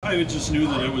I just knew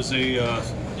that it was a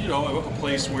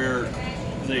place where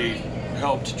they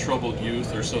helped troubled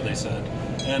youth, or so they said.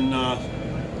 And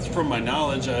from my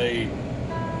knowledge, I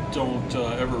don't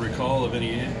ever recall of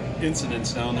any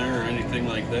incidents down there or anything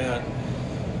like that,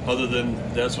 other than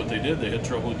that's what they did. They had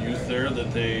troubled youth there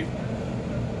that they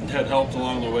had helped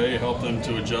along the way, helped them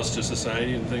to adjust to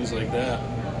society and things like that.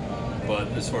 But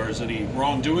as far as any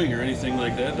wrongdoing or anything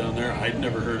like that down there, I'd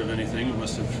never heard of anything. It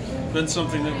must have been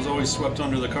something that was always swept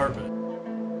under the carpet.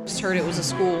 Just heard it was a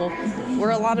school where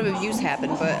a lot of abuse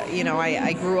happened, but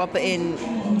I grew up in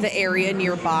the area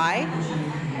nearby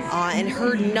and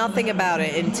heard nothing about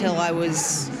it until I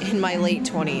was in my late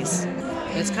 20s.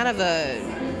 It's kind of a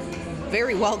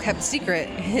very well-kept secret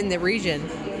in the region.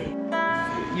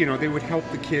 They would help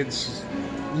the kids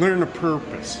learn a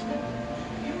purpose.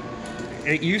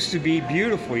 It used to be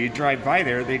beautiful. You'd drive by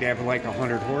there, they'd have like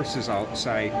 100 horses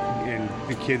outside, and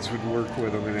the kids would work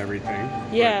with them and everything.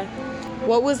 Yeah.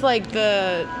 What was like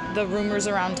the rumors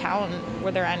around town?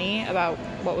 Were there any about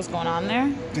what was going on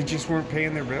there? They just weren't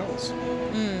paying their bills.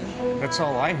 That's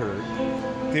all I heard.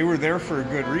 They were there for a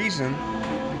good reason,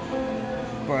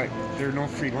 but there are no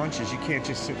free lunches. You can't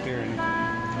just sit there and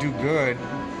do good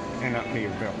and not pay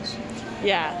your bills.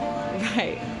 Yeah,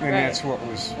 right. And that's what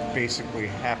was basically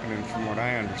happening from what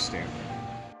I understand.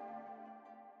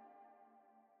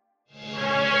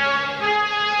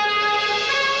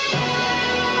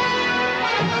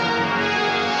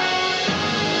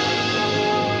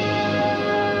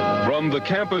 From the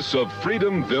campus of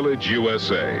Freedom Village,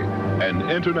 USA, an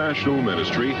international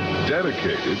ministry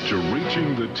dedicated to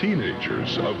reaching the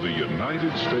teenagers of the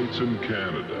United States and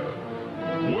Canada.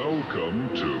 Welcome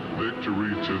to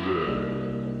Victory Today.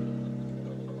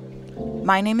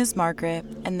 My name is Margaret,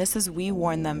 and this is We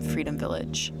Warn Them Freedom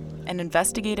Village, an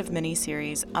investigative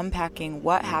mini-series unpacking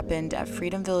what happened at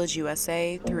Freedom Village,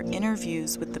 USA through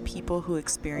interviews with the people who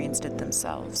experienced it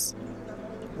themselves.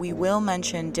 We will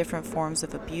mention different forms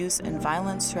of abuse and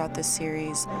violence throughout this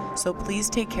series, so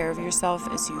please take care of yourself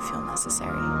as you feel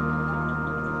necessary.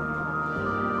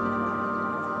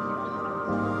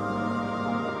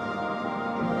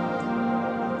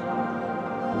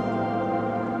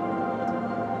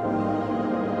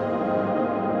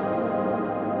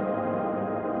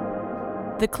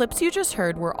 The clips you just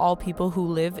heard were all people who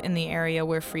live in the area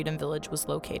where Freedom Village was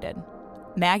located.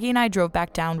 Maggie and I drove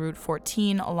back down Route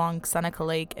 14 along Seneca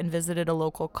Lake and visited a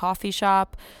local coffee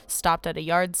shop, stopped at a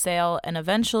yard sale, and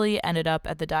eventually ended up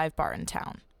at the dive bar in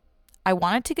town. I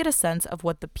wanted to get a sense of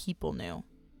what the people knew.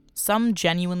 Some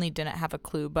genuinely didn't have a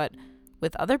clue, but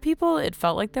with other people, it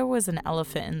felt like there was an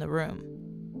elephant in the room.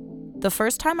 The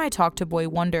first time I talked to Boy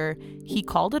Wonder, he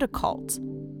called it a cult.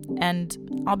 And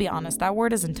I'll be honest, that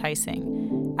word is enticing.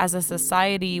 As a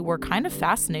society, we're kind of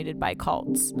fascinated by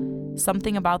cults.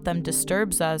 Something about them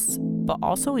disturbs us, but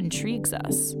also intrigues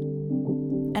us.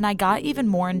 And I got even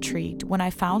more intrigued when I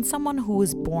found someone who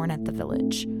was born at the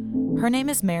village. Her name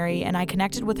is Mary, and I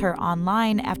connected with her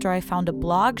online after I found a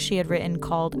blog she had written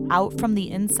called Out from the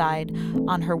Inside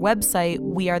on her website,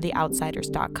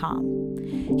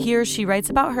 wearetheoutsiders.com. Here, she writes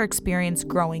about her experience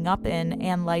growing up in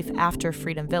and life after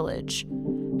Freedom Village.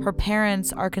 Her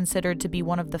parents are considered to be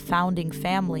one of the founding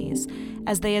families,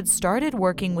 as they had started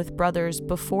working with brothers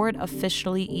before it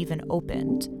officially even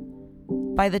opened.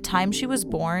 By the time she was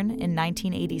born in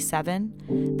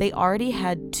 1987, they already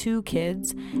had 2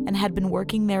 kids and had been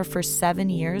working there for 7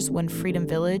 years when Freedom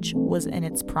Village was in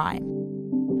its prime.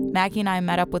 Maggie and I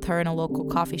met up with her in a local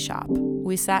coffee shop.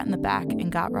 We sat in the back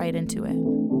and got right into it.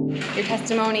 Your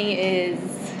testimony is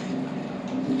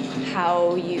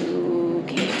how you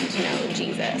came to know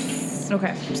Jesus.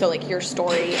 Okay. So like your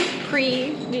story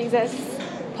pre-Jesus,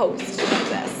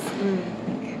 post-Jesus.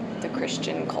 The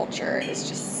Christian culture is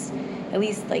just, at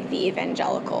least like the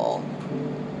evangelical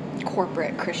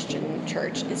corporate Christian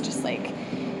church is just like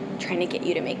trying to get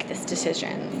you to make this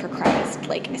decision for Christ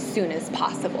like as soon as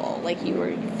possible. Like you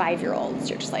were 5-year-olds,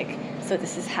 you're just like, so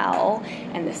this is hell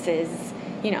and this is,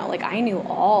 like I knew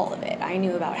all of it. I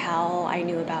knew about hell, I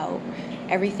knew about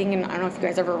everything, and I don't know if you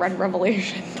guys ever read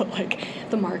Revelation, but like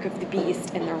the mark of the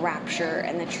beast and the rapture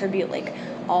and the tribute, like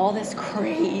all this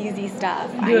crazy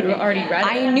stuff. You had already read it?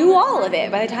 I knew all of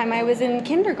it by the time I was in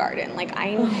kindergarten. Like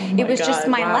it was just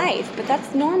my life. But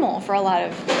that's normal for a lot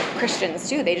of Christians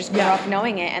too. They just grew up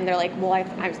knowing it, and they're like, well, I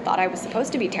thought I was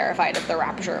supposed to be terrified of the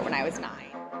rapture when I was 9.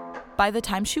 By the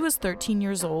time she was 13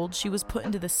 years old, she was put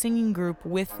into the singing group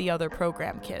with the other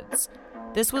program kids.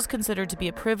 This was considered to be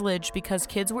a privilege because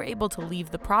kids were able to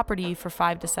leave the property for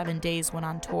 5 to 7 days when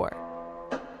on tour.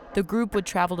 The group would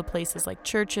travel to places like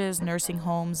churches, nursing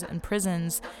homes, and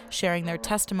prisons, sharing their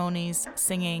testimonies,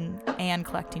 singing, and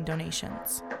collecting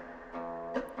donations.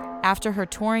 After her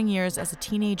touring years as a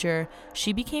teenager,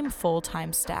 she became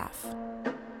full-time staff.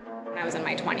 When I was in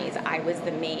my 20s, I was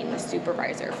the main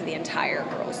supervisor for the entire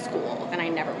girls' school, and I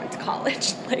never went to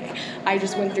college. I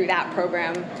just went through that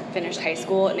program, finished high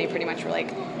school, and they pretty much were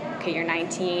like, okay, you're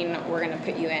 19, we're gonna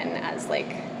put you in as it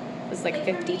was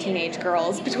 50 teenage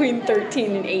girls between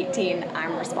 13 and 18.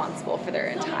 I'm responsible for their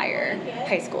entire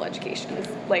high school educations.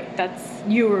 That's...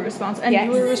 You were responsible? And yes.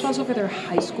 You were responsible for their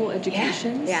high school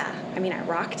educations? Yeah. I mean, I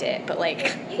rocked it, but what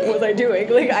was I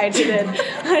doing? I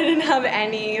didn't have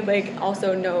any,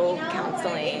 also no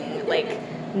counseling,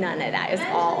 none of that. It's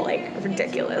all,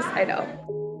 ridiculous. I know.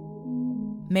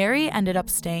 Mary ended up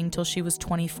staying till she was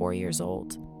 24 years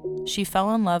old. She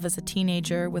fell in love as a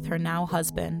teenager with her now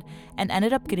husband and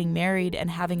ended up getting married and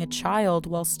having a child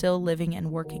while still living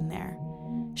and working there.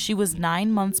 She was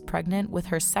 9 months pregnant with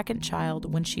her second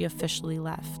child when she officially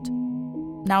left.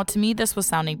 Now, to me, this was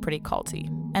sounding pretty culty,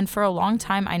 and for a long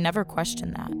time, I never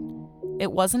questioned that.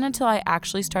 It wasn't until I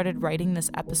actually started writing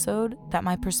this episode that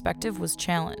my perspective was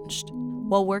challenged.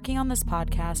 While working on this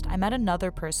podcast, I met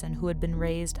another person who had been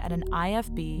raised at an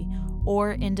IFB,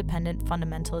 or Independent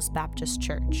Fundamentalist Baptist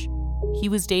Church. He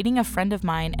was dating a friend of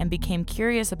mine and became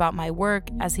curious about my work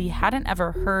as he hadn't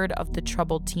ever heard of the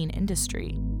troubled teen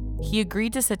industry. He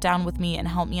agreed to sit down with me and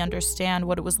help me understand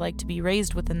what it was like to be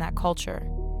raised within that culture.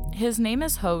 His name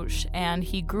is Hosh, and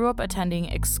he grew up attending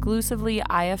exclusively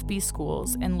IFB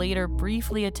schools and later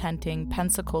briefly attending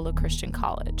Pensacola Christian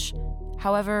College.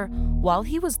 However, while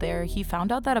he was there, he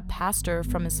found out that a pastor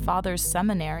from his father's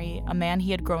seminary, a man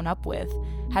he had grown up with,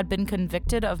 had been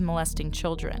convicted of molesting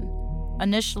children.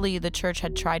 Initially, the church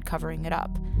had tried covering it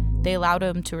up. They allowed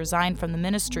him to resign from the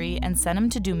ministry and sent him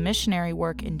to do missionary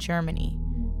work in Germany.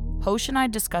 Hosh and I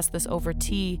discussed this over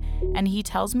tea, and he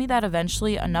tells me that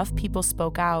eventually enough people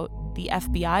spoke out, the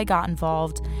FBI got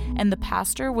involved, and the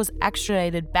pastor was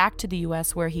extradited back to the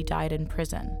US where he died in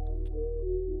prison.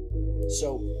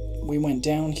 So we went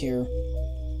down here.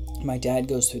 My dad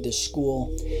goes through this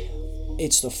school.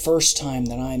 It's the first time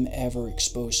that I'm ever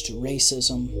exposed to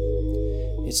racism.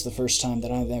 It's the first time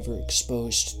that I'm ever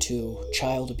exposed to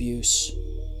child abuse.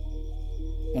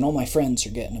 And all my friends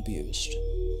are getting abused,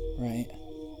 right?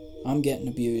 I'm getting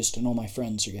abused and all my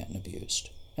friends are getting abused.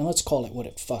 And let's call it what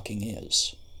it fucking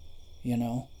is, you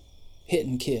know?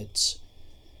 Hitting kids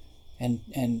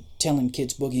and telling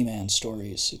kids boogeyman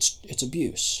stories. It's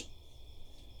abuse.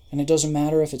 And it doesn't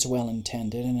matter if it's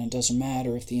well-intended, and it doesn't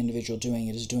matter if the individual doing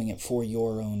it is doing it for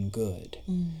your own good.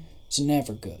 It's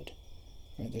never good.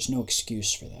 Right? There's no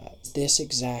excuse for that. This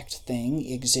exact thing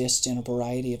exists in a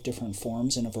variety of different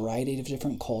forms, in a variety of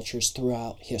different cultures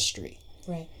throughout history.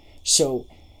 Right. So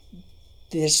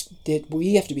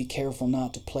we have to be careful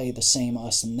not to play the same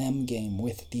us and them game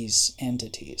with these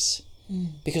entities.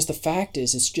 Because the fact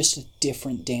is, it's just a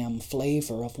different damn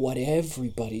flavor of what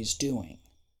everybody's doing.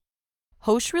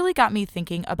 Hosh really got me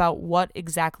thinking about what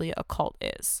exactly a cult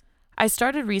is. I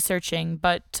started researching,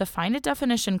 but to find a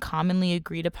definition commonly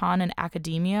agreed upon in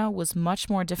academia was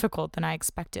much more difficult than I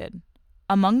expected.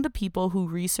 Among the people who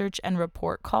research and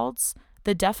report cults,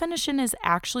 the definition is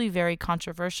actually very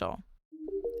controversial.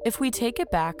 If we take it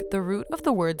back, the root of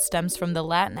the word stems from the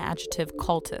Latin adjective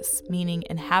cultus, meaning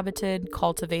inhabited,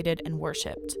 cultivated, and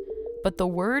worshipped. But the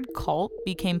word cult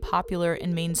became popular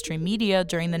in mainstream media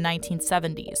during the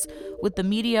 1970s, with the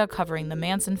media covering the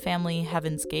Manson family,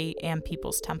 Heaven's Gate, and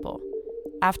People's Temple.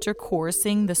 After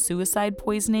coercing the suicide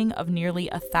poisoning of nearly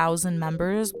 1,000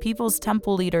 members, People's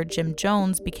Temple leader Jim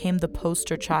Jones became the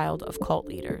poster child of cult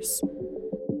leaders.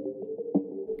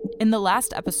 In the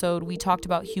last episode, we talked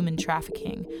about human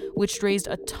trafficking, which raised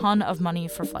a ton of money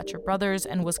for Fletcher Brothers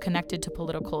and was connected to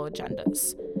political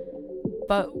agendas.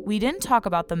 But we didn't talk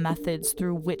about the methods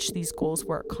through which these goals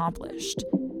were accomplished.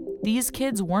 These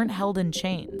kids weren't held in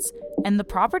chains, and the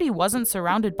property wasn't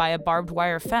surrounded by a barbed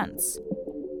wire fence.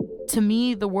 To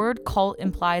me, the word cult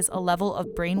implies a level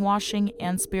of brainwashing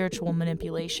and spiritual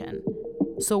manipulation.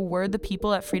 So were the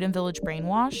people at Freedom Village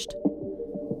brainwashed?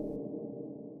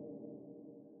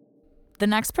 The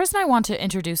next person I want to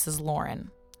introduce is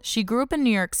Lauren. She grew up in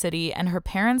New York City, and her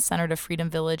parents sent her to Freedom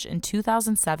Village in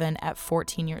 2007 at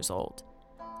 14 years old.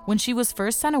 When she was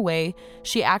first sent away,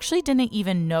 she actually didn't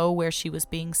even know where she was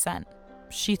being sent.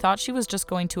 She thought she was just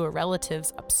going to a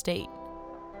relative's upstate.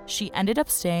 She ended up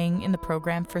staying in the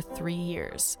program for 3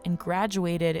 years and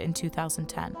graduated in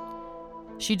 2010.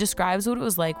 She describes what it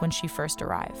was like when she first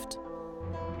arrived.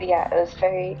 Yeah, it was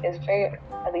very,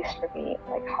 at least for me,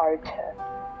 hard to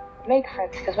make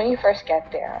friends, because when you first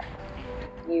get there,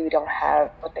 you don't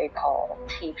have what they call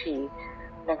TP,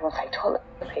 and everyone's like toilet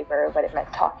paper, but it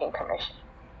meant talking permission.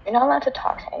 You're not allowed to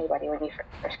talk to anybody when you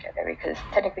first get there because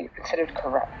technically you're considered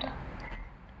corrupt.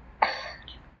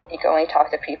 You can only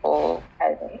talk to people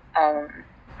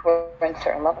who are in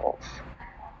certain levels.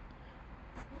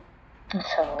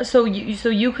 So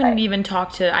you couldn't even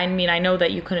talk to, I mean, I know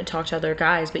that you couldn't talk to other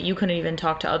guys, but you couldn't even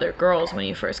talk to other girls when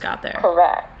you first got there.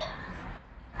 Correct.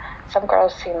 Some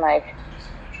girls seem like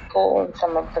cool, and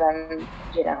some of them,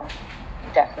 you know,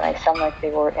 definitely sound like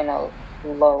they were in a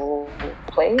low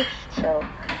place. So,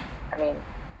 I mean,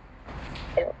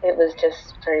 it was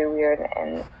just very weird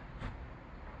and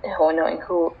knowing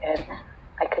who and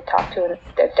I could talk to, and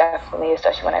there definitely,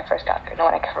 especially when I first got there, no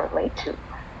one I could relate to,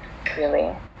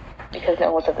 really, because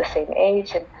no one was of the same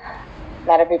age, and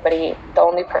not everybody, the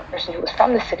only person who was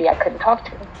from the city I couldn't talk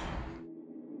to.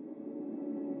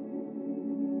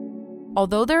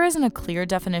 Although there isn't a clear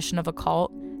definition of a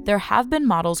cult, there have been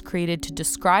models created to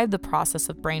describe the process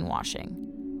of brainwashing.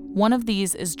 One of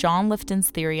these is John Lifton's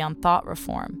theory on thought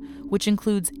reform, which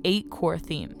includes 8 core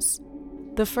themes.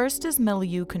 The first is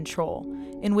milieu control,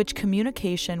 in which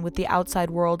communication with the outside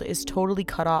world is totally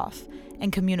cut off,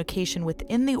 and communication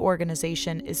within the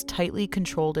organization is tightly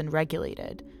controlled and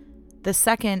regulated. The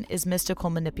second is mystical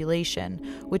manipulation,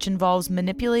 which involves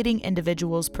manipulating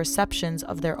individuals' perceptions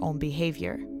of their own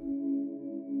behavior.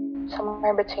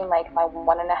 Somewhere between like my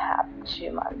 1.5 to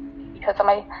 2 months. Because on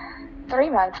my 3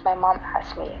 months, my mom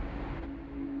asked me,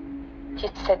 she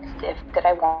said, did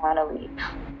I want to leave?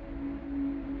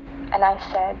 And I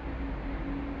said,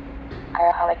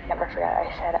 I'll like never forget,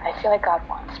 I said, I feel like God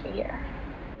wants me here.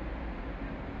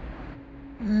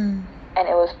 And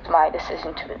it was my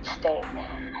decision to stay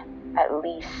at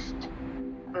least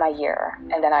my year.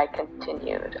 And then I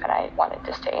continued, and I wanted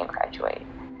to stay and graduate.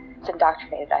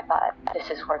 Indoctrinated. I thought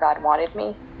this is where God wanted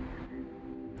me.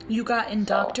 You got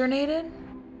indoctrinated? So,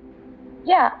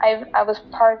 yeah, I was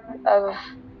part of.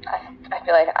 I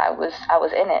feel like I was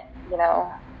in it, you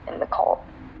know, in the cult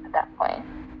at that point.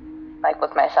 Like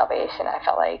with my salvation, I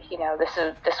felt like, you know, this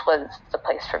was the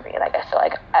place for me. Like I feel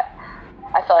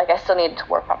like I still needed to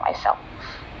work on myself.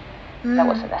 I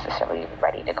wasn't necessarily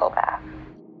ready to go back.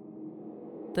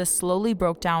 This slowly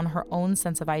broke down her own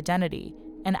sense of identity.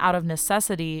 And out of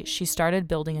necessity, she started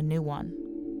building a new one.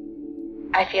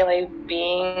 I feel like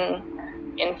being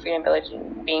in Freedom Village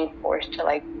and being forced to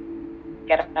like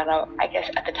get out of, I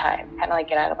guess at the time, kind of like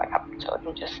get out of my comfort zone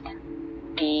and just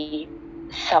be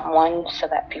someone so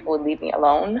that people would leave me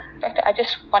alone. In fact, I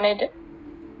just wanted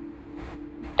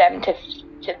them to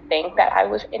think that I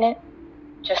was in it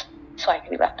just so I could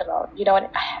be left alone. You know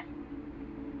what?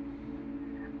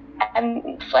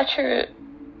 And Fletcher...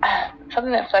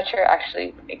 something that Fletcher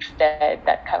actually said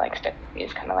that kind of like stuck with me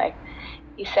is kind of like,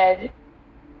 he said,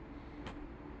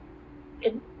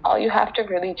 all you have to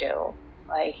really do,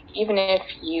 like even if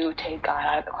you take God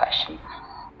out of the question,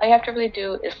 all you have to really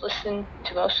do is listen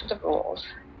to most of the rules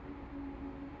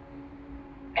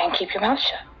and keep your mouth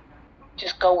shut.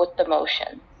 Just go with the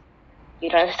motion. You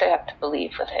don't necessarily have to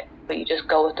believe with it, but you just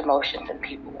go with the motions and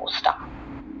people will stop.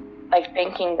 Like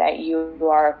thinking that you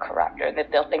are corrupt or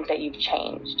that they'll think that you've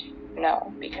changed.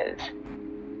 No, because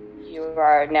you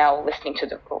are now listening to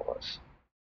the rules.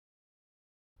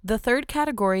 The third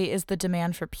category is the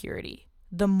demand for purity,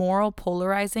 the moral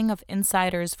polarizing of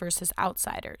insiders versus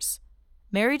outsiders.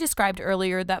 Mary described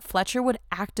earlier that Fletcher would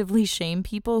actively shame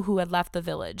people who had left the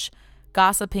village,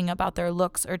 gossiping about their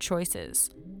looks or choices.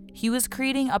 He was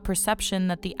creating a perception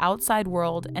that the outside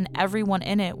world and everyone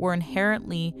in it were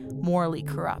inherently morally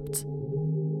corrupt.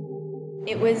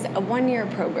 It was a 1-year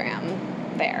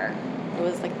program there. It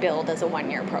was like billed as a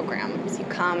 1-year program. So you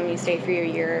come, you stay for your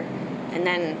year, and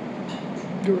then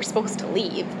you were supposed to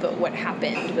leave. But what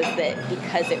happened was that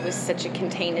because it was such a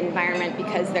contained environment,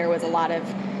 because there was a lot of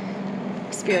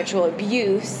spiritual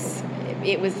abuse,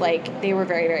 it was like they were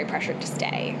very, very pressured to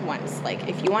stay once. Like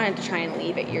if you wanted to try and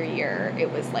leave at your year,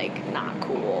 it was like not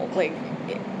cool.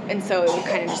 And so it would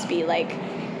kind of just be like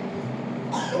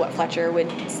what Fletcher would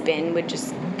spin would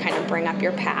just kind of bring up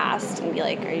your past and be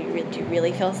like, do you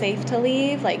really feel safe to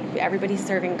leave? Like everybody's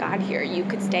serving God here. You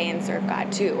could stay and serve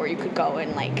God too, or you could go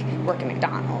and like work at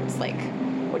McDonald's. Like,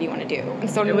 what do you want to do? And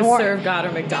so it was serve God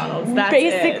or McDonald's. That's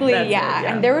basically, it.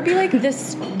 Yeah. And there would be like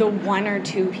the 1 or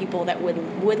 2 people that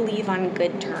would leave on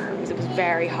good terms. It was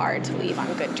very hard to leave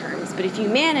on good terms. But if you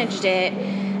managed it,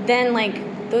 then like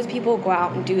those people would go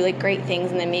out and do like great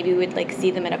things, and then maybe we'd like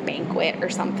see them at a banquet or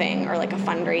something, or like a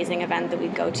fundraising event that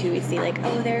we'd go to. We'd see like,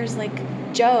 oh, there's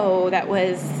like Joe that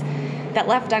was that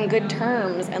left on good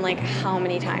terms, and like how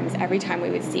many times, every time we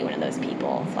would see one of those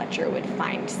people, Fletcher would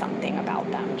find something about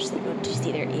them. Just like, oh, did you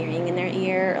see their earring in their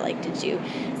ear? Or like, did you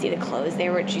see the clothes they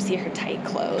were? Did you see her tight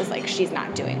clothes? Like, she's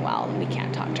not doing well and we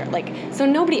can't talk to her. Like, so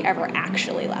nobody ever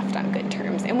actually left on good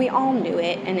terms, and we all knew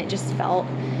it, and it just felt,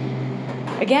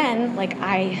 again, like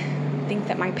I think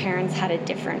that my parents had a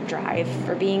different drive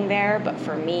for being there, but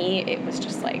for me, it was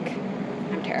just like,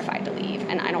 I'm terrified to leave,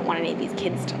 and I don't want any of these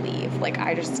kids to leave. Like,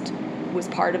 I just was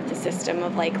part of the system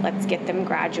of like, let's get them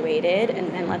graduated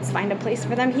and then let's find a place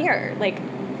for them here, like,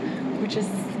 which is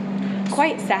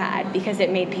quite sad because it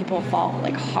made people fall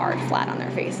like hard flat on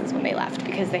their faces when they left,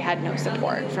 because they had no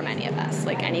support from any of us.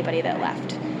 Like, anybody that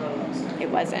left, it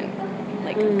wasn't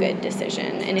like a good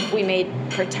decision. And if we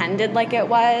pretended like it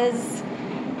was,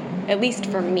 at least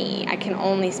for me, I can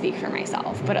only speak for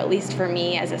myself, but at least for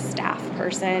me as a staff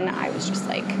person, I was just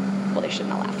like, well, they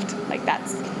shouldn't have left. Like,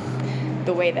 that's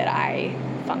the way that I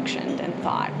functioned and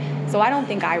thought. So I don't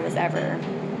think I was ever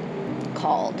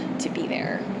called to be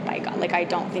there by God. Like, I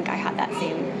don't think I had that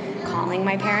same calling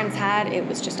my parents had. It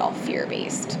was just all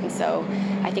fear-based. And so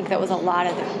I think that was a lot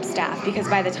of the staff, because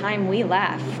by the time we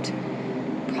left,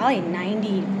 probably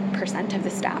 90% of the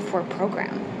staff were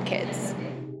program kids.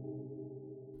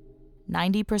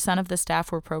 90% of the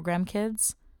staff were program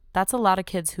kids? That's a lot of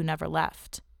kids who never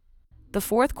left. The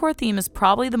fourth core theme is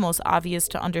probably the most obvious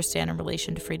to understand in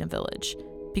relation to Freedom Village,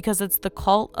 because it's the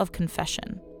cult of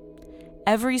confession.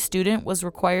 Every student was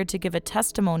required to give a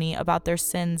testimony about their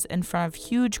sins in front of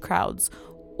huge crowds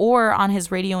or on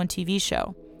his radio and TV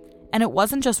show. And it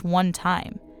wasn't just one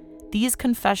time. These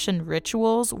confession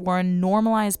rituals were a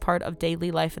normalized part of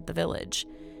daily life at the village.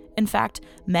 In fact,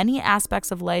 many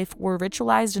aspects of life were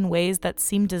ritualized in ways that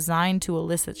seemed designed to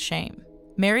elicit shame.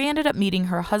 Mary ended up meeting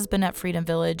her husband at Freedom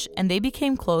Village, and they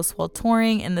became close while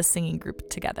touring in the singing group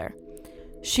together.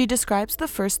 She describes the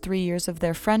first 3 years of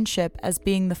their friendship as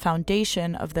being the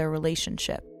foundation of their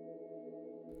relationship.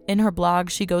 In her blog,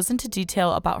 she goes into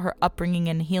detail about her upbringing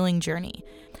and healing journey.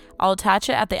 I'll attach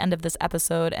it at the end of this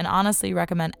episode and honestly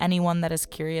recommend anyone that is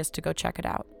curious to go check it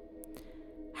out.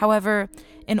 However,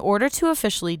 in order to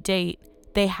officially date,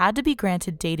 they had to be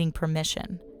granted dating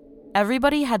permission.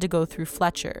 Everybody had to go through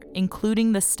Fletcher,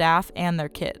 including the staff and their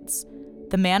kids.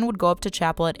 The man would go up to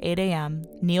chapel at 8 a.m.,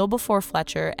 kneel before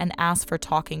Fletcher, and ask for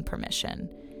talking permission.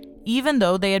 Even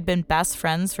though they had been best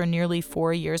friends for nearly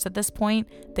 4 years at this point,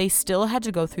 they still had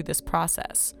to go through this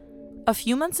process. A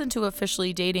few months into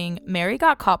officially dating, Mary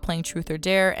got caught playing Truth or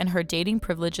Dare, and her dating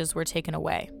privileges were taken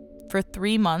away. For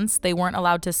 3 months, they weren't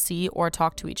allowed to see or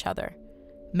talk to each other.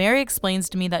 Mary explains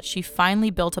to me that she finally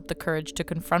built up the courage to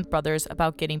confront brothers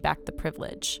about getting back the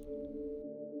privilege.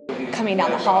 Coming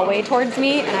down the hallway towards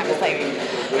me, and I was like,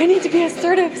 I need to be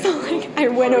assertive. So like, I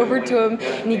went over to him,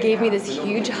 and he gave me this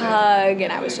huge hug,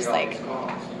 and I was just like,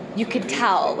 you could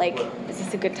tell, like, is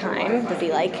this a good time? Does he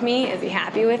like me? Is he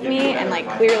happy with me? And like,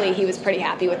 clearly he was pretty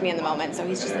happy with me in the moment. So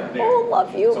he's just like, oh,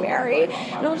 love you, Mary.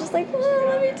 And I was just like, oh,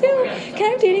 love you too. Can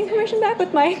I have dating permission back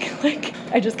with Mike? Like,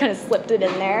 I just kind of slipped it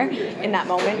in there in that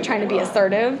moment, trying to be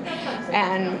assertive.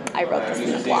 And I wrote this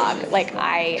in the blog. Like,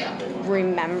 I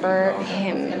remember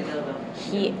him,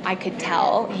 I could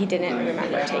tell he didn't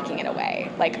remember taking it away.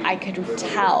 Like, I could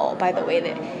tell by the way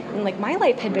that, like, my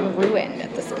life had been ruined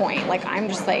at this point. Like, I'm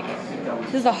just like,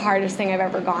 this is the hardest thing I've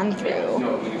ever gone through.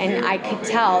 And I could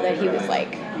tell that he was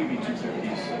like,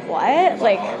 what?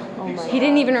 Like, he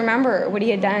didn't even remember what he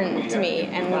had done to me.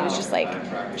 And he was just like,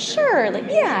 sure, like,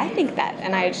 yeah, I think that.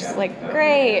 And I just like,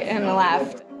 great, and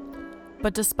left.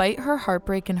 But despite her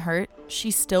heartbreak and hurt,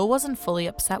 she still wasn't fully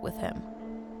upset with him.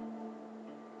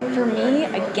 For me,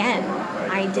 again,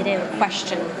 I didn't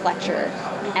question Fletcher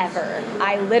ever.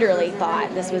 I literally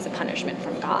thought this was a punishment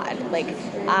from God. Like,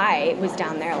 I was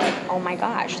down there like, oh my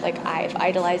gosh, like, I've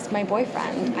idolized my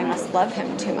boyfriend. I must love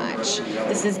him too much.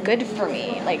 This is good for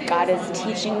me. Like, God is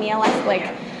teaching me a lesson.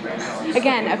 Like,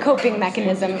 again, a coping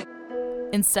mechanism.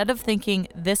 Instead of thinking,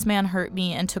 this man hurt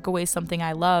me and took away something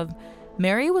I love,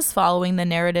 Mary was following the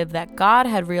narrative that God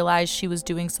had realized she was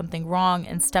doing something wrong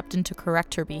and stepped in to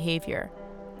correct her behavior.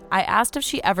 I asked if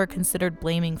she ever considered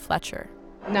blaming Fletcher.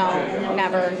 No,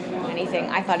 never anything.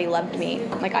 I thought he loved me.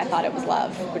 Like, I thought it was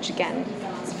love, which again,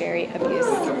 is very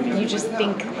abusive. You just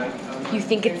think,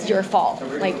 it's your fault.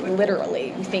 Like,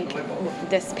 literally, you think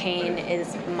this pain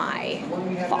is my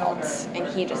fault, and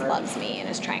he just loves me and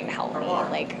is trying to help me.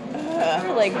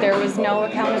 Like there was no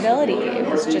accountability. It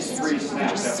was just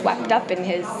swept up in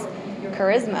his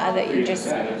charisma that you just,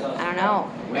 I don't know,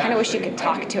 kind of wish you could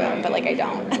talk to him, but like, I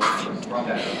don't.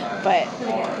 But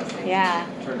yeah,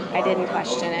 I didn't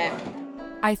question it.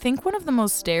 I think one of the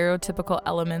most stereotypical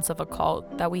elements of a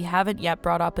cult that we haven't yet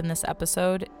brought up in this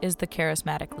episode is the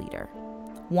charismatic leader.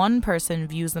 One person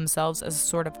views themselves as a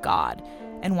sort of god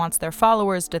and wants their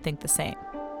followers to think the same.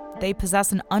 They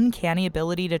possess an uncanny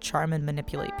ability to charm and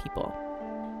manipulate people.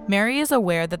 Mary is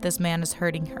aware that this man is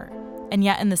hurting her, and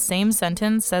yet in the same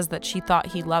sentence says that she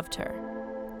thought he loved her.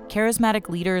 Charismatic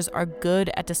leaders are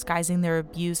good at disguising their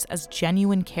abuse as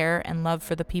genuine care and love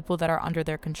for the people that are under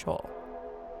their control.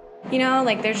 You know,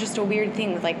 like there's just a weird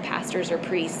thing with like pastors or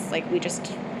priests. Like we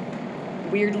just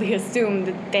weirdly assume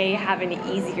that they have an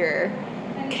easier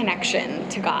connection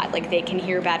to God. Like they can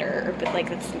hear better, but like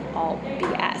that's all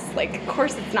BS. Like of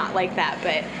course it's not like that,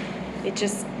 but it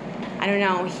just, I don't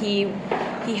know. He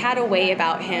had a way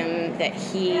about him that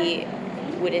he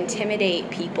would intimidate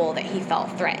people that he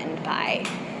felt threatened by.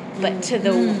 But to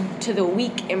the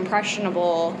weak,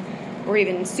 impressionable, or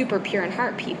even super pure in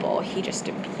heart people, he just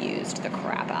abused the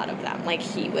crap out of them. Like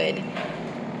he would,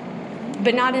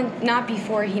 but not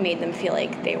before he made them feel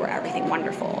like they were everything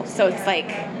wonderful. So it's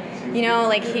like, you know,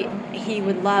 like he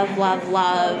would love,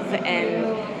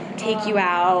 and take you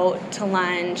out to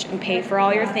lunch and pay for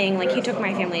all your thing. Like he took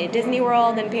my family to Disney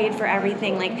World and paid for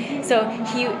everything. Like so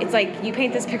it's like you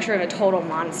paint this picture of a total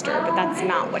monster, but that's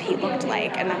not what he looked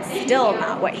like, and that's still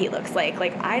not what he looks like.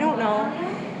 Like I don't know.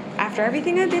 After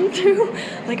everything I've been through,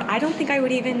 like I don't think I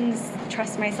would even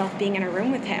trust myself being in a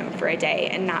room with him for a day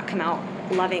and not come out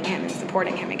loving him and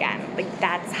supporting him again. Like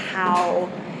that's how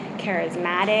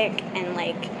charismatic and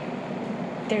like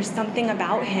there's something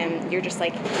about him. You're just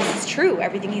like, this is true.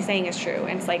 Everything he's saying is true.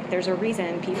 And it's like there's a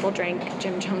reason people drank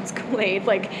Jim Jones Kool-Aid.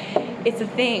 Like it's a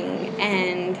thing,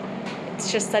 and it's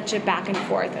just such a back and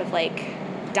forth of like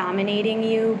dominating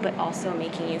you, but also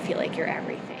making you feel like you're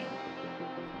everything.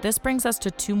 This brings us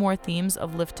to two more themes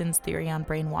of Lifton's theory on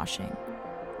brainwashing.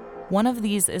 One of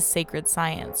these is sacred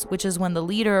science, which is when the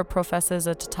leader professes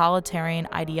a totalitarian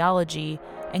ideology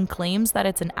and claims that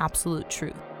it's an absolute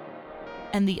truth.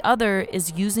 And the other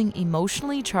is using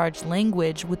emotionally charged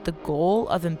language with the goal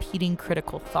of impeding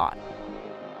critical thought.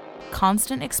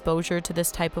 Constant exposure to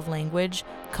this type of language,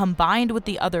 combined with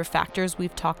the other factors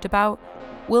we've talked about,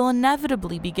 will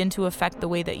inevitably begin to affect the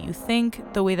way that you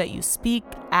think, the way that you speak,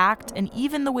 act, and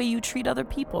even the way you treat other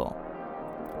people.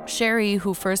 Sherry,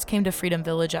 who first came to Freedom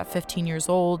Village at 15 years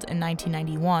old in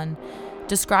 1991,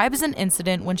 describes an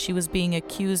incident when she was being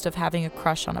accused of having a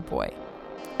crush on a boy.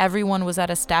 Everyone was at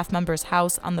a staff member's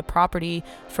house on the property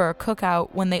for a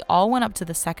cookout when they all went up to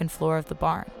the second floor of the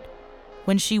barn.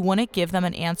 When she wouldn't give them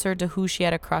an answer to who she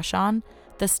had a crush on,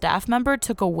 the staff member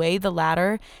took away the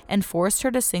ladder and forced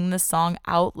her to sing the song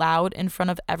out loud in front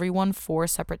of everyone 4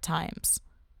 separate times.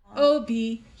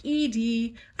 O-B-E-D-I-E-N-C-E,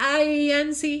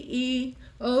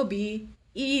 O-B-E-D-I-E-N-C-E,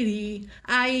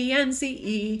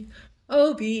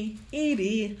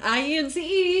 O-B-E-D-I-N-C-E.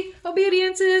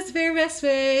 Obedience is the very best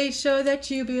way. Show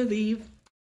that you believe.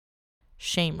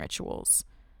 Shame rituals.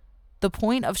 The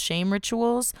point of shame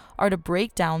rituals are to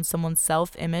break down someone's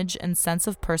self-image and sense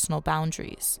of personal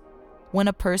boundaries. When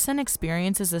a person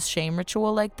experiences a shame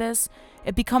ritual like this,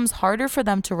 it becomes harder for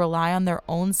them to rely on their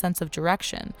own sense of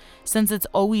direction, since it's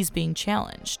always being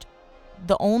challenged.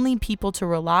 The only people to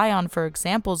rely on for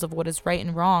examples of what is right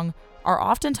and wrong are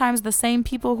oftentimes the same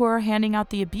people who are handing out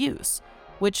the abuse,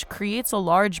 which creates a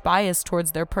large bias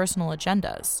towards their personal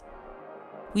agendas.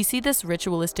 We see this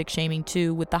ritualistic shaming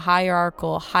too with the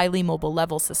hierarchical, highly mobile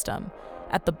level system.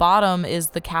 At the bottom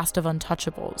is the caste of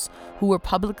untouchables, who were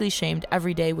publicly shamed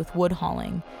every day with wood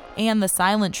hauling, and the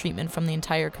silent treatment from the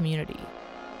entire community.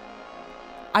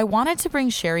 I wanted to bring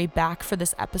Sherry back for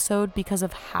this episode because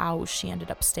of how she ended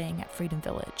up staying at Freedom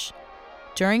Village.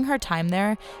 During her time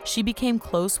there, she became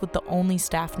close with the only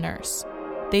staff nurse.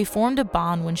 They formed a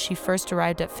bond when she first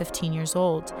arrived at 15 years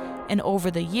old, and over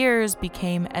the years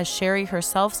became, as Sherry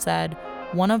herself said,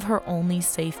 one of her only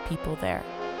safe people there.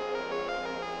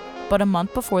 But a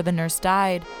month before the nurse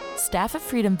died, staff at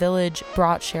Freedom Village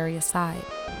brought Sherry aside.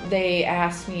 They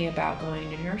asked me about going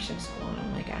to nursing school, and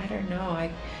I'm like, I don't know.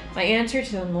 My answer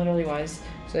to them literally was,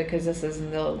 because this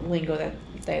isn't the lingo that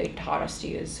they taught us to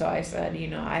use. So I said,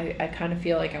 I kind of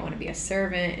feel like I want to be a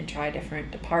servant and try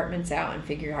different departments out and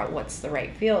figure out what's the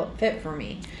right fit for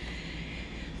me.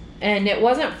 And it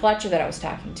wasn't Fletcher that I was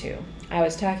talking to. I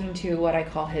was talking to what I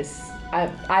call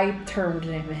I termed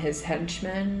him his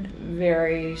henchman,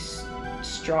 very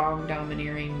strong,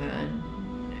 domineering men.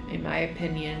 In my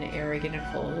opinion, arrogant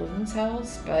and full of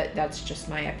themselves, but that's just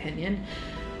my opinion.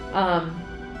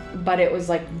 But it was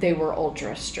like they were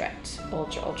ultra strict,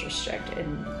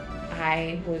 and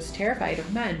I was terrified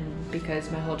of men because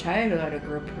my whole childhood I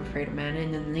grew up afraid of men,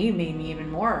 and then they made me even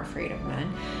more afraid of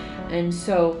men. And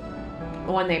so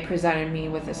when they presented me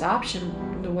with this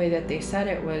option, the way that they said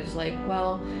it was like,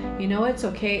 well, you know, it's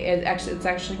okay. It's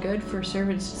actually good for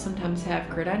servants to sometimes have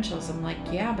credentials. I'm like,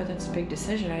 yeah, but that's a big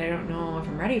decision. I don't know if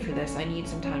I'm ready for this. I need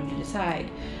some time to decide.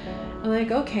 I'm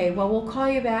like, okay, well, we'll call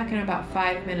you back in about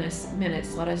 5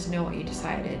 minutes. Let us know what you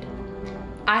decided.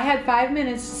 I had 5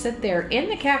 minutes to sit there in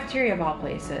the cafeteria of all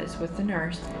places with the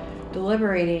nurse,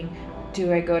 deliberating,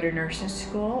 do I go to nursing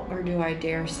school or do I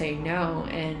dare say no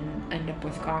and end up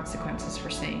with consequences for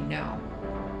saying no?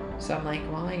 So I'm like,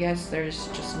 well, I guess there's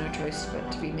just no choice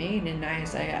but to be made, and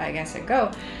I guess I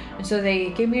go. And so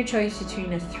they gave me a choice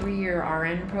between a 3-year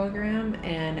RN program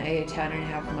and a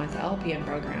 10.5-month LPN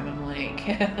program. I'm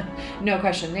like, no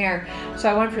question there. So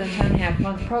I went for the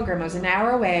 10.5-month program. I was an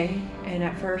hour away, and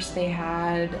at first they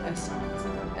had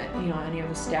any of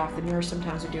the staff, the nurse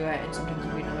sometimes would do it, and sometimes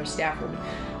another staff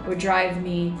would drive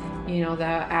me,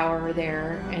 the hour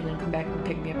there, and then come back and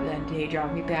pick me up that day,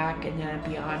 drive me back, and then I'd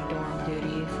be on dorm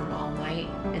duty from all night.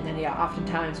 And then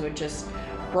oftentimes would just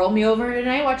roll me over into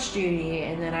night watch duty,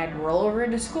 and then I'd roll over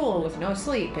into school with no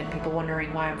sleep, and people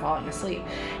wondering why I'm falling asleep.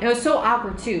 And it was so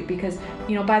awkward too, because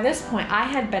by this point I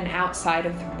had been outside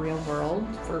of the real world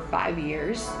for 5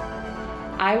 years.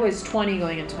 I was 20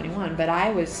 going in 21, but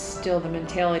I was still the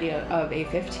mentality of a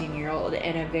 15-year-old,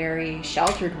 and a very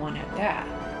sheltered one at that.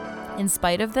 In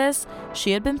spite of this,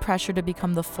 she had been pressured to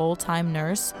become the full-time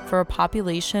nurse for a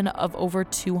population of over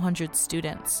 200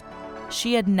 students.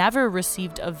 She had never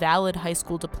received a valid high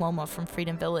school diploma from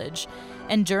Freedom Village,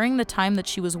 and during the time that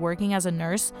she was working as a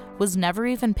nurse, was never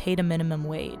even paid a minimum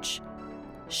wage.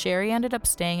 Sherry ended up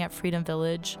staying at Freedom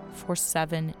Village for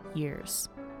 7 years.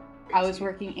 I was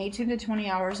working 18 to 20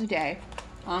 hours a day,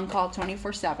 on call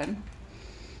 24/7,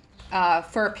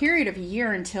 for a period of a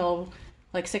year until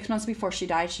 6 months before she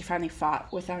died. She finally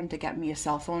fought with them to get me a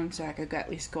cell phone so I could at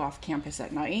least go off campus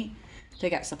at night to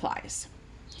get supplies.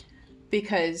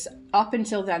 Because up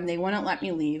until then, they wouldn't let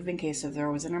me leave in case if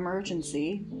there was an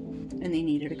emergency and they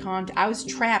needed a contact. I was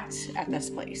trapped at this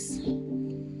place,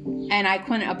 and I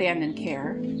couldn't abandon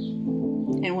care.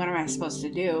 And what am I supposed to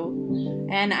do?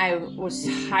 And I was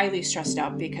highly stressed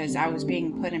out because I was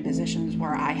being put in positions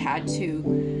where I had to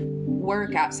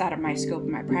work outside of my scope of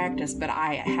my practice, but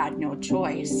I had no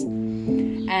choice.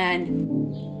 And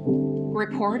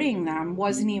reporting them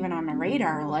wasn't even on my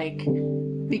radar,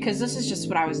 because this is just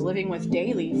what I was living with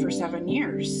daily for 7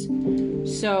 years.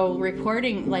 So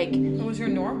reporting, What was your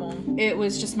normal? It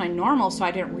was just my normal, so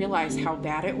I didn't realize how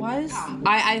bad it was.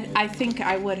 I think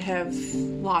I would have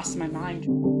lost my mind.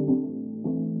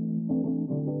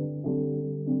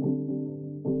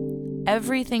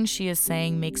 Everything she is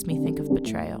saying makes me think of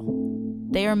betrayal.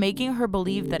 They are making her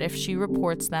believe that if she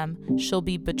reports them, she'll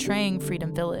be betraying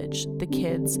Freedom Village, the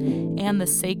kids, and the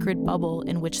sacred bubble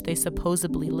in which they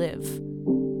supposedly live,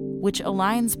 which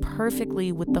aligns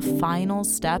perfectly with the final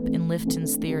step in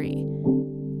Lifton's theory,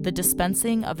 the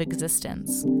dispensing of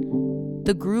existence.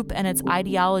 The group and its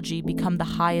ideology become the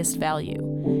highest value.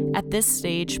 At this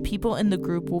stage, people in the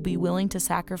group will be willing to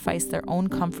sacrifice their own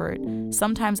comfort,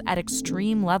 sometimes at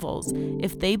extreme levels,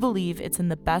 if they believe it's in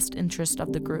the best interest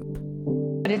of the group.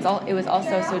 But it was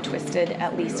also so twisted,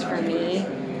 at least for me,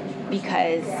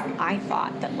 because I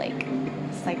thought that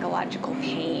psychological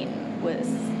pain was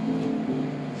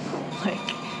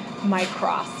my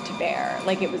cross to bear.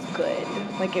 It was good.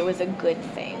 It was a good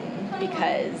thing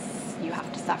because you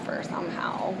have to suffer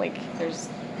somehow. There's,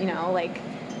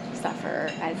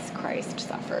 suffer as Christ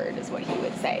suffered is what he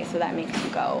would say. So that makes you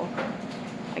go,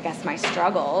 I guess my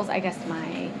struggles,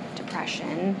 my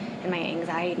depression and my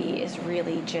anxiety is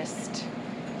really just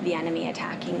the enemy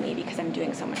attacking me because I'm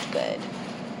doing so much good.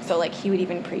 So he would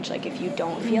even preach, if you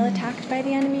don't feel attacked by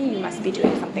the enemy, you must be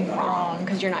doing something wrong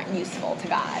because you're not useful to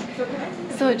God.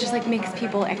 So it just makes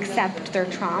people accept their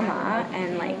trauma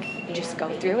and you just go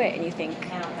through it, and you think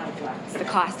it's the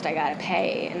cost I gotta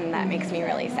pay, and that makes me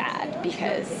really sad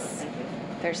because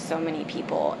there's so many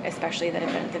people, especially that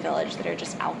have been at the village, that are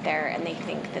just out there and they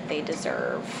think that they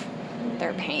deserve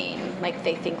their pain.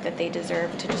 They think that they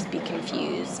deserve to just be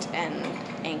confused and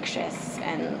anxious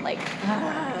and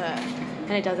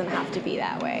and it doesn't have to be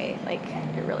that way.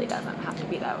 It really doesn't have to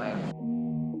be that way.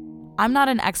 I'm not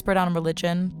an expert on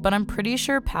religion, but I'm pretty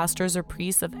sure pastors or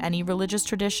priests of any religious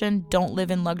tradition don't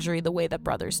live in luxury the way that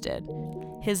Brothers did.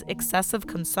 His excessive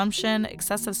consumption,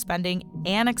 excessive spending,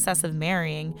 and excessive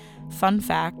marrying, fun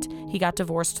fact, he got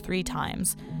divorced 3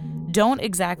 times, don't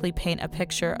exactly paint a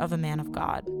picture of a man of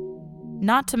God.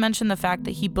 Not to mention the fact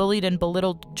that he bullied and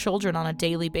belittled children on a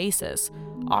daily basis,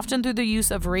 often through the use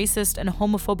of racist and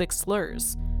homophobic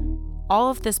slurs. All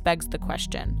of this begs the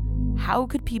question, How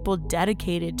could people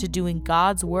dedicated to doing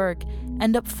God's work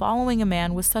end up following a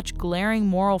man with such glaring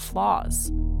moral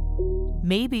flaws?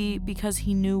 Maybe because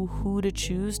he knew who to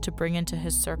choose to bring into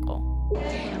his circle.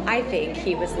 I think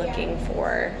he was looking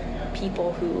for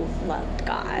people who loved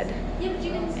God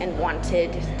and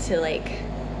wanted to like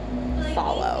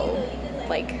follow,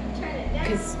 like,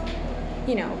 because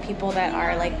people that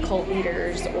are like cult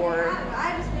leaders or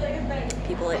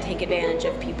people that take advantage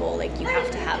of people, like, you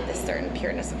have to have this certain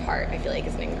pureness of heart, I feel like,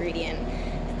 is an ingredient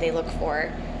that they look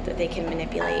for, that they can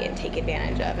manipulate and take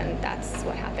advantage of, and that's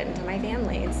what happened to my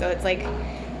family. And so it's like,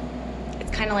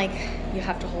 it's kind of like you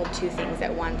have to hold two things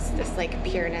at once, this like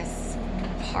pureness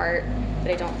of heart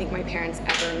that I don't think my parents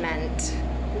ever meant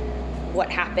what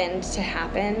happened to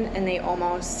happen, and they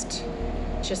almost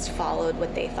just followed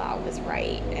what they thought was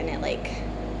right, and it like,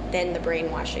 then the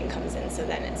brainwashing comes in, so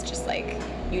then it's just like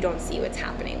you don't see what's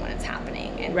happening when it's happening,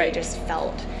 and Right.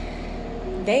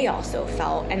 they also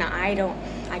felt, and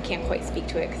I can't quite speak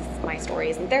to it because my story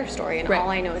isn't their story, and Right. all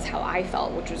I know is how I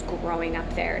felt, which was growing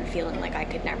up there and feeling like I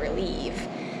could never leave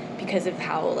because of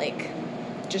how, like,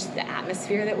 just the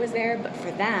atmosphere that was there. But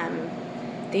for them,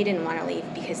 they didn't want to leave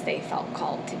because they felt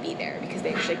called to be there, because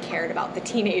they actually cared about the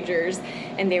teenagers,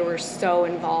 and they were so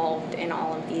involved in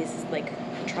all of these like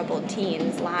troubled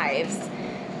teens' lives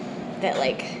that,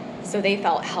 like, so they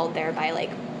felt held there by like,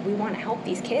 we want to help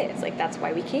these kids, like, that's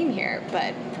why we came here.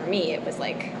 But for me, it was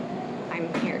like,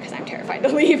 I'm here because I'm terrified to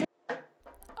leave.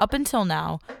 Up until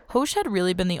now, Hosh had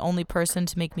really been the only person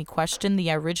to make me question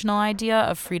the original idea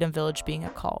of Freedom Village being a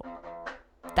cult.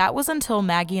 That was until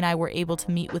Maggie and I were able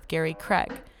to meet with Gary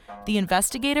Craig, the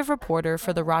investigative reporter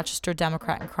for the Rochester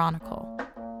Democrat and Chronicle.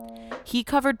 He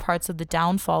covered parts of the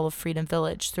downfall of Freedom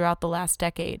Village throughout the last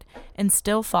decade and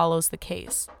still follows the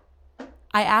case.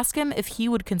 I asked him if he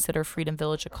would consider Freedom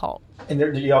Village a cult. And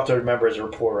you have to remember, as a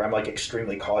reporter, I'm like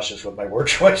extremely cautious with my word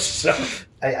choice. So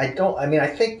I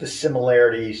think the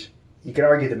similarities, you could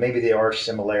argue that maybe there are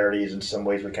similarities in some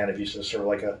ways. We kind of use this sort of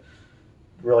like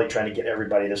really trying to get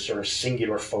everybody to sort of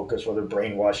singular focus, whether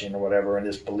brainwashing or whatever, and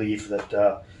this belief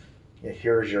that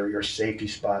here's your safety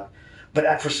spot.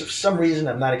 But for some reason,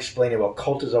 I'm not explaining, well,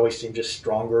 cult has always seemed just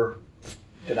stronger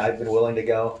than I've been willing to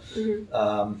go.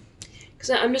 Mm-hmm. Because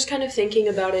I'm just kind of thinking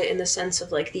about it in the sense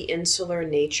of like the insular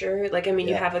nature. Like, I mean,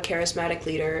 you have a charismatic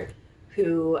leader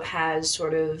who has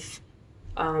sort of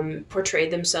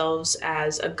portrayed themselves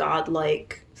as a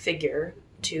godlike figure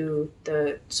to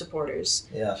the supporters.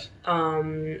 Yes.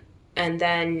 And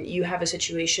then you have a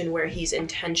situation where he's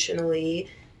intentionally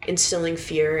instilling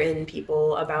fear in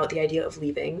people about the idea of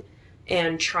leaving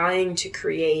and trying to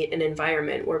create an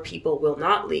environment where people will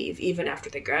not leave even after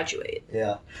they graduate.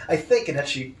 Yeah. I think, and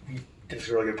that's a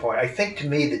really good point. I think to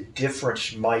me the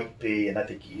difference might be, and I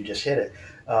think you just hit it,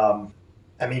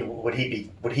 I mean, would he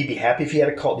be happy if he had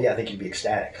a cult? Yeah, I think he'd be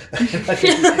ecstatic. I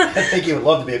think he would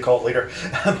love to be a cult leader.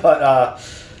 But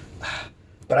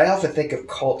I often think of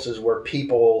cults as where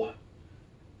people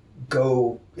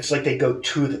go. It's like they go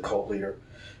to the cult leader,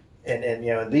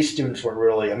 and these students weren't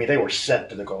really. I mean, they were sent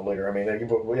to the cult leader. I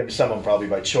mean, some of them probably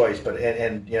by choice, but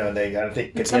and they. I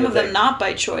think and some of them not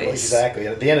by choice. Exactly.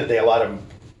 And at the end of the day, a lot of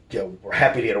them, were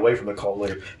happy to get away from the cult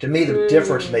leader. To me, the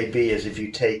difference may be is if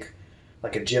you take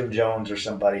like a Jim Jones or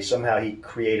somebody, somehow he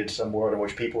created some world in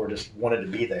which people were just wanted to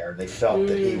be there. They felt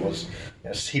that he was,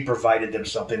 he provided them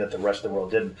something that the rest of the world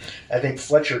didn't. I think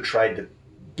Fletcher tried to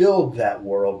build that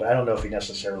world, but I don't know if he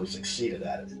necessarily succeeded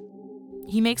at it.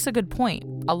 He makes a good point.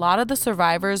 A lot of the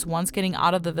survivors, once getting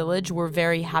out of the village, were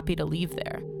very happy to leave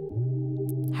there.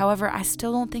 However, I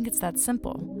still don't think it's that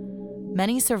simple.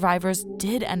 Many survivors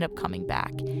did end up coming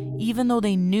back, even though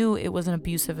they knew it was an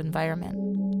abusive environment.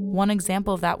 One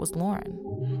example of that was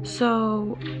Lauren.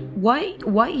 So,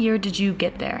 what year did you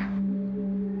get there?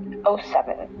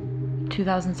 2007.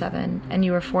 2007, and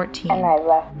you were 14. And I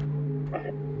left.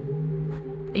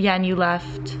 Yeah, and you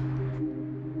left.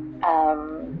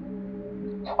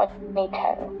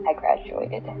 2010, I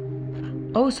graduated.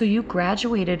 Oh, so you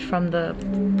graduated from the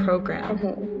program.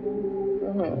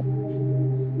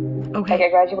 Okay. Like, I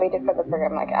graduated from the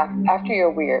program, like, after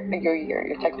your year,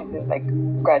 you're technically, like,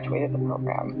 graduated the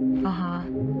program. Uh-huh.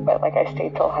 But, like, I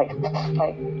stayed till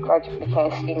became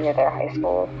a senior there, high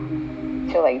school,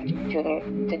 to, like,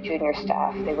 junior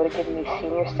staff. They would have given me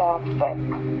senior staff, but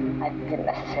I didn't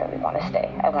necessarily want to stay.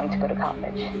 I wanted to go to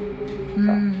college.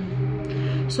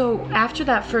 So after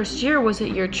that first year, was it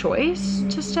your choice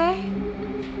to stay?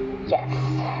 Yes.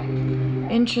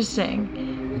 Interesting.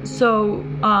 So,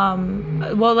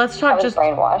 well, let's talk. I was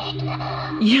brainwashed.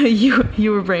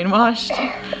 You were brainwashed?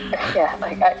 Yeah,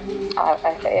 like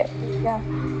I say it. Yeah,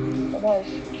 it was.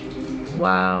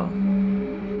 Wow.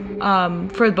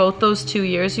 for both those 2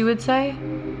 years, you would say?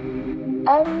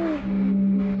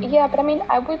 Yeah, but I mean,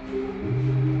 I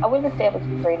wouldn't say I was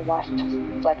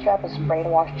brainwashed. Fletcher, I was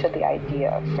brainwashed to the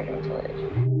idea of Freedom Village.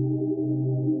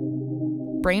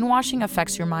 Brainwashing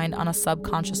affects your mind on a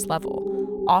subconscious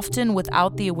level, often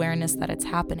without the awareness that it's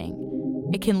happening.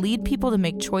 It can lead people to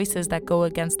make choices that go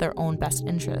against their own best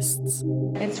interests.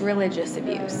 It's religious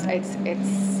abuse. It's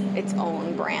its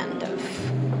own brand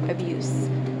of abuse,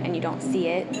 and you don't see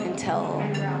it until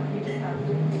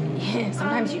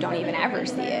sometimes you don't even ever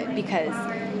see it, because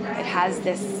it has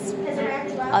this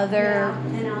other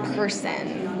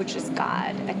person, which is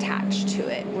God, attached to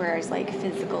it, whereas like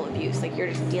physical abuse, like you're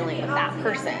just dealing with that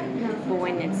person. But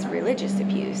when it's religious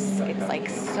abuse, it's like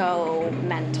so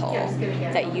mental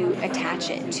that you attach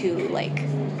it to like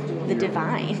the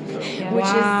divine, which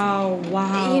is,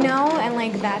 you know, and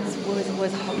like that's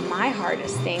was my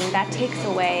hardest thing. That takes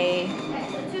away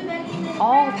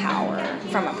all power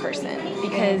from a person,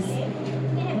 because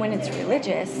when it's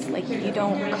religious, like you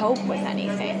don't cope with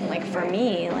anything. Like for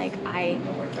me, like I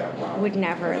would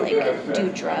never like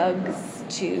do drugs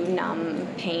to numb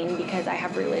pain because I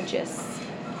have religious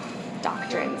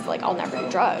doctrines. Like I'll never do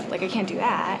drugs. Like I can't do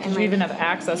that. And you like, even have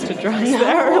access to drugs no,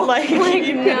 there. Like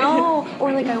no.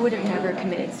 Or like I would have never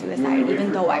committed suicide,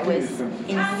 even though I was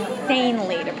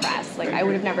insanely depressed. Like I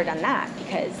would have never done that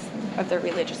because of the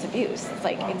religious abuse. It's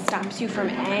like it stops you from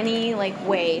any like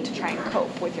way to try and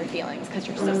cope with your feelings because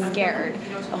you're so scared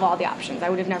of all the options. I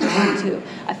would have never gone to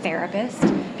a therapist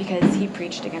because he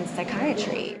preached against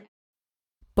psychiatry.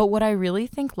 But what I really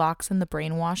think locks in the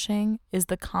brainwashing is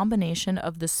the combination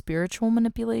of the spiritual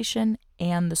manipulation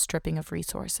and the stripping of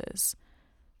resources.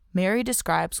 Mary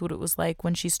describes what it was like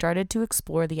when she started to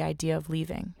explore the idea of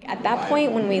leaving. At that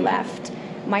point when we left,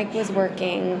 Mike was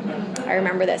working. I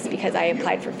remember this because I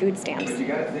applied for food stamps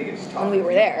when we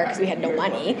were there because we had no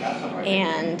money.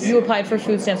 And you applied for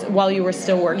food stamps while you were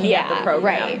still working at the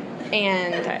program. Right.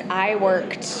 And I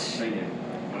worked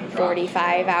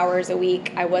 45 hours a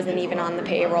week. I wasn't even on the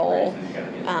payroll.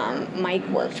 Mike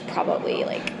worked probably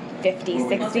like 50,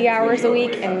 60 hours a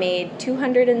week and made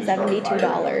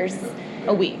 $272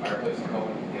 a week.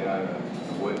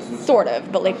 Sort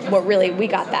of, but like what really, we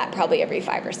got that probably every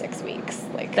 5 or 6 weeks.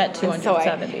 Like that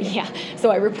 270.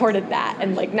 So I reported that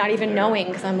and like not even knowing,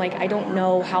 because I'm like, I don't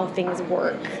know how things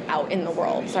work out in the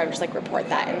world. So I would just like report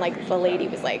that, and like the lady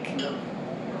was like,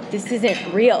 this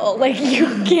isn't real. Like you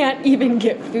can't even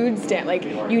get food stamp. Like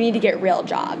you need to get real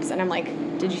jobs. And I'm like,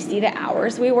 did you see the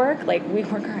hours we work? Like we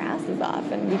work our asses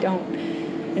off and we don't.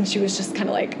 And she was just kind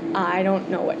of like, I don't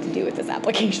know what to do with this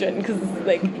application because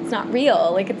like it's not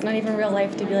real. Like it's not even real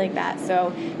life to be like that.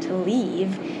 So to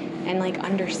leave and like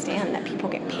understand that people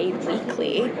get paid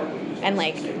weekly and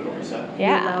like,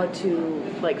 You're allowed to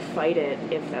like fight it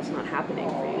if that's not happening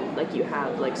for you. Like you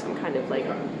have like some kind of like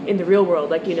in the real world,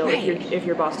 like, you know, if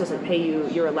your boss doesn't pay you,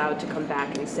 you're allowed to come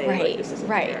back and say like this isn't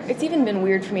fair. It's even been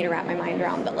weird for me to wrap my mind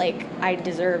around that like I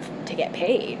deserve to get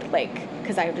paid, like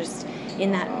because I just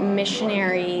in that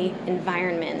missionary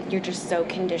environment, you're just so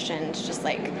conditioned, just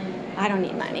like, I don't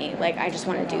need money. Like, I just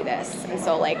want to do this. And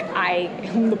so, like, I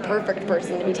am the perfect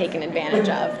person to be taken advantage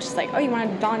of. Just like, oh, you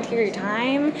want to volunteer your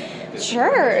time?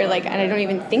 Sure. Like, and I don't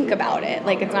even think about it.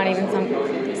 Like, it's not even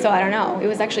so I don't know. It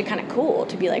was actually kind of cool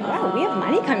to be like, wow, we have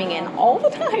money coming in all the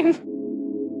time.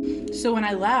 So when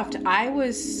I left, I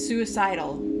was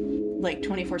suicidal, like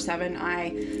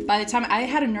 24/7. By the time I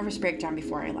had a nervous breakdown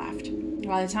before I left.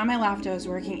 By the time I left, I was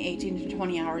working 18 to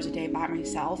 20 hours a day by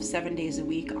myself, 7 days a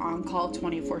week, on call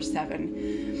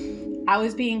 24/7. I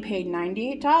was being paid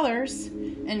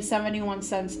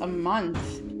 $98.71 a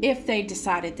month if they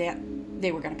decided that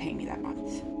they were going to pay me that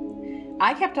month.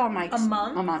 I kept all my... A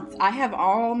month? A month. I have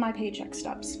all my paycheck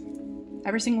stubs.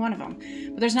 Every single one of them.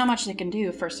 But there's not much they can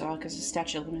do, first of all, because of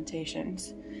statute of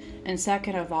limitations. And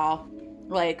second of all,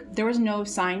 like, there was no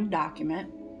signed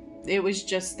document. It was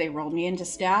just they rolled me into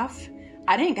staff.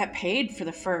 I didn't get paid for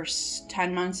the first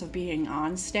 10 months of being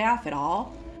on staff at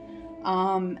all.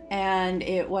 And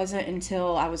it wasn't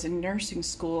until I was in nursing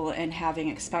school and having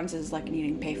expenses like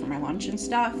needing to pay for my lunch and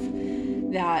stuff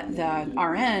that the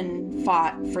RN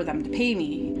fought for them to pay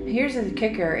me. Here's the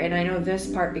kicker, and I know this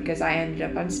part because I ended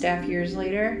up on staff years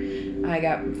later. I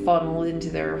got funneled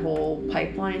into their whole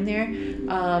pipeline there.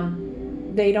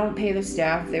 They don't pay the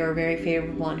staff. They were very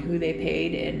favorable on who they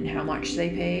paid and how much they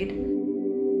paid.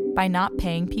 By not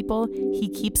paying people, he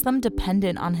keeps them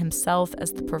dependent on himself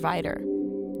as the provider.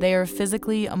 They are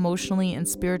physically, emotionally, and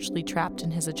spiritually trapped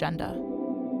in his agenda.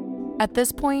 At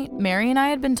this point, Mary and I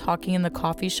had been talking in the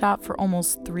coffee shop for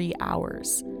almost 3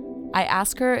 hours. I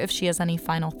ask her if she has any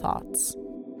final thoughts.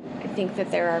 I think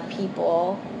that there are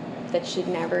people that should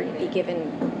never be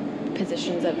given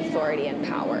positions of authority and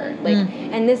power. Like,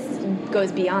 and this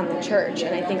goes beyond the church.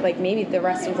 And I think like maybe the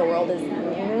rest of the world is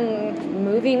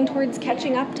moving towards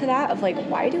catching up to that of like,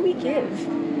 why do we give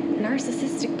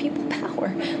narcissistic people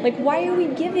power? Like, why are we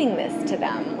giving this to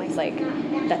them? It's like,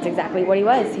 that's exactly what he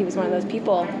was. He was one of those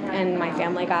people, and my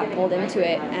family got pulled into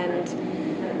it,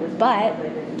 but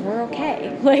we're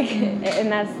okay. Like,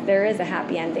 and there is a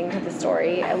happy ending to the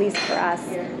story, at least for us,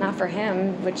 not for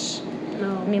him, which,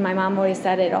 I mean, my mom always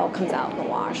said it all comes out in the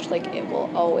wash. Like, it will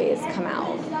always come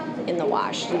out in the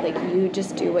wash. Like, you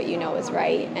just do what you know is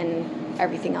right, and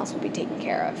everything else will be taken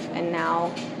care of. And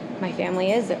now my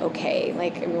family is okay.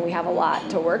 Like, I mean, we have a lot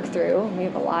to work through. We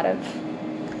have a lot of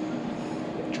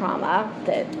trauma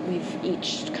that we've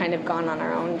each kind of gone on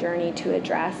our own journey to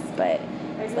address, but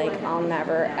it's like, I'll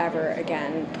never, ever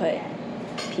again put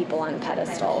people on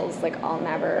pedestals. Like, I'll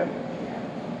never,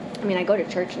 I mean, I go to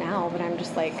church now, but I'm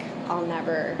just like, I'll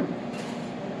never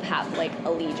have like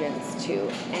allegiance to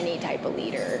any type of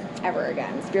leader ever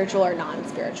again, spiritual or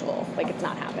non-spiritual. Like, it's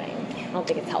not happening. I don't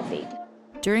think it's healthy.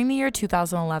 During the year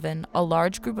 2011, a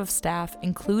large group of staff,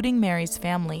 including Mary's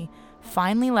family,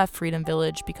 finally left Freedom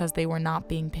Village because they were not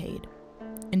being paid.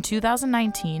 In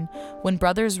 2019, when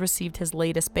Brothers received his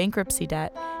latest bankruptcy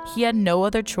debt, he had no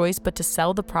other choice but to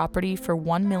sell the property for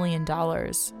 $1 million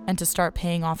and to start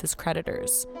paying off his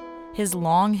creditors. His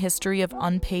long history of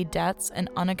unpaid debts and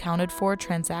unaccounted for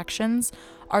transactions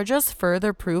are just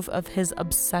further proof of his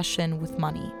obsession with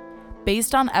money.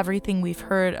 Based on everything we've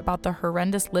heard about the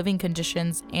horrendous living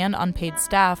conditions and unpaid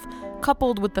staff,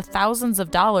 coupled with the thousands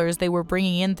of dollars they were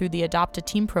bringing in through the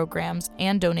Adopt-A-Teen programs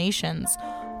and donations,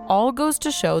 all goes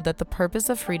to show that the purpose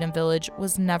of Freedom Village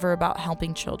was never about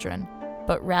helping children,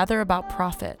 but rather about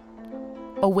profit.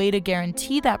 A way to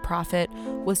guarantee that profit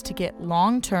was to get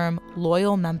long-term,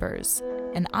 loyal members,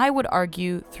 and I would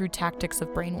argue through tactics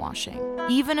of brainwashing.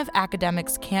 Even if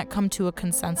academics can't come to a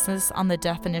consensus on the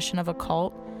definition of a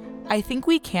cult, I think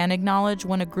we can acknowledge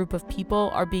when a group of people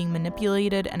are being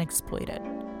manipulated and exploited.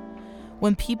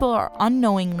 When people are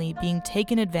unknowingly being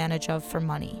taken advantage of for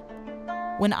money.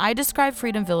 When I describe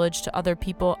Freedom Village to other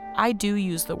people, I do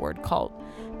use the word cult,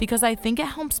 because I think it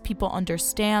helps people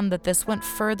understand that this went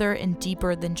further and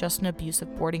deeper than just an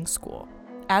abusive boarding school.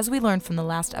 As we learned from the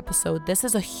last episode, this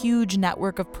is a huge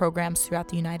network of programs throughout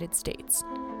the United States.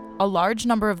 A large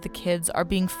number of the kids are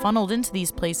being funneled into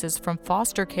these places from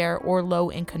foster care or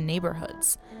low-income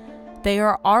neighborhoods. They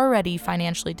are already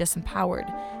financially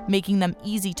disempowered, making them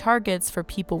easy targets for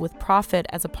people with profit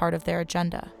as a part of their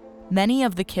agenda. Many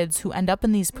of the kids who end up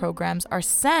in these programs are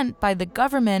sent by the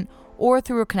government or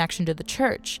through a connection to the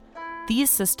church. These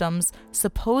systems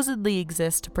supposedly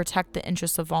exist to protect the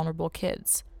interests of vulnerable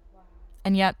kids.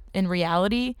 And yet, in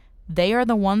reality, they are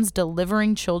the ones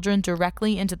delivering children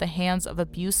directly into the hands of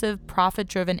abusive,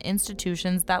 profit-driven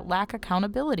institutions that lack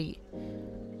accountability.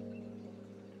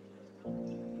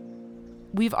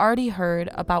 We've already heard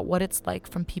about what it's like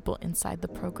from people inside the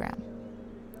program.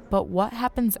 But what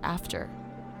happens after?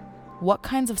 What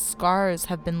kinds of scars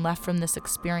have been left from this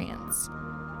experience?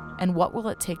 And what will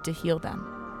it take to heal them?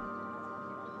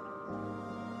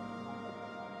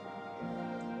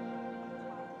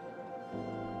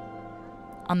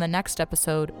 On the next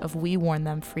episode of We Warn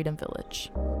Them Freedom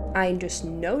Village. I just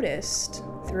noticed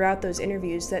throughout those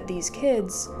interviews that these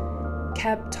kids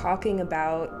kept talking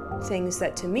about things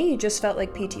that to me just felt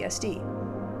like PTSD.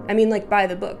 I mean, like by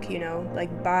the book, you know,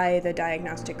 like by the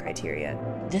diagnostic criteria.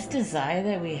 This desire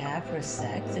that we have for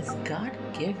sex is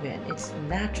God-given, it's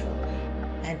natural.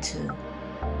 And to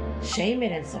shame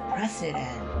it and suppress it,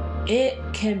 and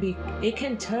it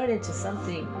can turn into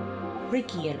something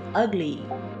freaky and ugly.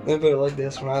 Let me put it like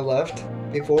this, when I left,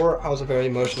 before I was a very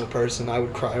emotional person, I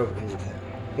would cry over anything.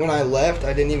 When I left,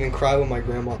 I didn't even cry when my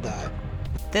grandma died.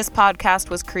 This podcast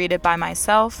was created by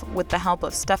myself with the help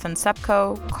of Stefan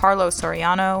Sepko, Carlo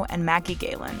Soriano, and Maggie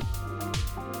Galen.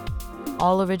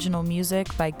 All original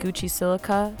music by Gucci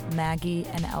Silica, Maggie,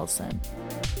 and Elson.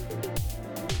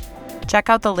 Check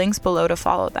out the links below to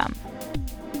follow them.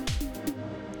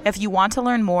 If you want to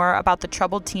learn more about the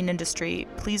troubled teen industry,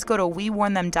 please go to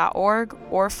wewarnthem.org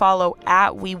or follow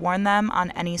 @WeWarnThem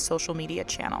on any social media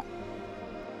channel.